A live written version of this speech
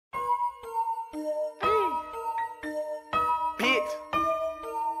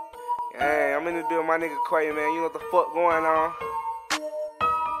I'm in this building, my nigga Gway, man. You know what the fuck going on.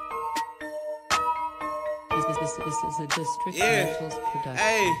 This is a District Rentals production.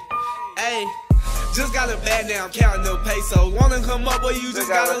 Hey. Just got a bad now, counting no pesos. Wanna come up, boy, you just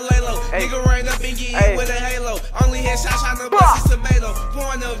gotta lay low. Nigga ran up and get hit with a halo. Only headshot trying to bust his tomato.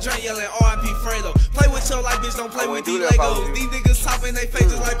 Pouring up drink, yelling R.I.P. Fredo. Play with your life, bitch, don't play with these Legos. These niggas sopping they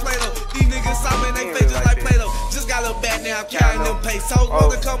faces like Play-Doh. These niggas sopping they faces like Play-Doh. Just got a bad now, counting no pesos.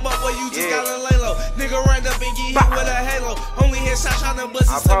 Wanna come up, boy, you just gotta lay low. Nigga ran up and get hit with a halo. Only headshot trying to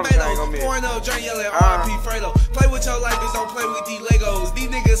bust his tomato. Pouring up drink, yelling R.I.P. Fredo. Play with your life, bitch, don't play with these Legos. These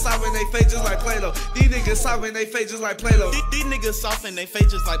niggas sopping they faces like Play-Doh. These niggas sopping they faces like Play-Doh. These niggas soft and they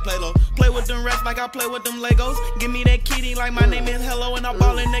face just like Play-Doh. Play with them rats like I play with them Legos. Give me that kitty like my name is Hello. And I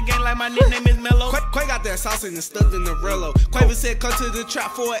ball in the game like my nickname is Mellow. Gway got that sauce and stuffed in the Rello. Quaver said come to the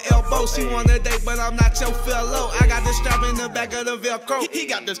trap for an elbow. She want a date but I'm not your fellow. I got the strap in the back of the Velcro. He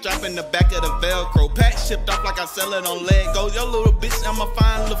got the strap in the back of the Velcro. Pack shipped off like I sell it on Legos. Yo little bitch, I'm a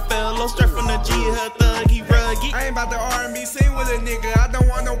fine little fellow. Straight from the G, her thug, he ruggy. I ain't about the R&B scene with a nigga. I don't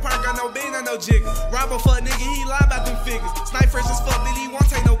want no perk, got no bean or no jigger. Rob a fuck nigga, he lie about them figures. Snipe fresh as fuck, but he won't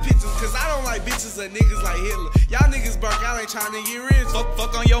take no pictures. Cause I don't like bitches or niggas like Hitler. Y'all niggas broke, y'all ain't trying to get rich.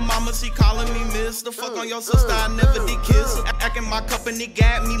 Fuck on your mama, she calling me mister. Fuck on your sister, I never did kiss her. Acting my company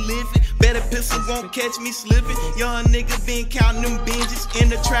got me living. Better pistol won't catch me slipping. Young nigga been counting them binges. In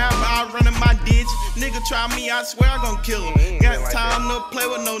the trap, I running my ditch. Nigga try me, I swear I gon' kill him. Got time to play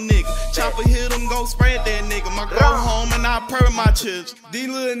with no nigga. Chopper hit him, go spread that nigga. My go home and I pray with my children. These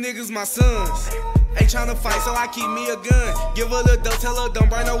little niggas my sons. Ain't tryna fight, so I keep me a gun. Give her the dope, tell her don't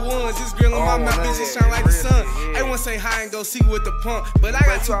burn no ones. This grill on my mouth, bitch, it shine like the sun. Everyone say hi and go see with the pump. But I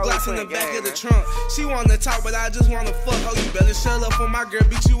got 2 blocks in the back of the trunk. She wanna talk, but I just wanna fuck. Oh, you better shut up for my girl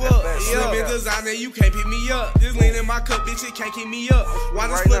beat you up. Slim in designer, you can't pick me up. This lean in my cup, bitch, it can't keep me up. Why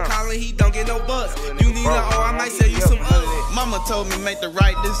the split calling, he don't get no buzz. You need a O, I might sell you some others. Mama told me make the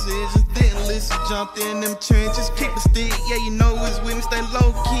right decisions. Didn't listen, jumped in them trenches. Kick the stick, yeah, you know it's with me. Stay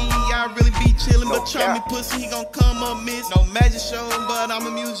low key, I really be chillin'. But try me pussy, he gon' come up miss. No magic show, but I'm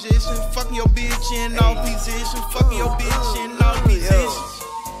a musician. Fucking your bitch in all positions. Fucking your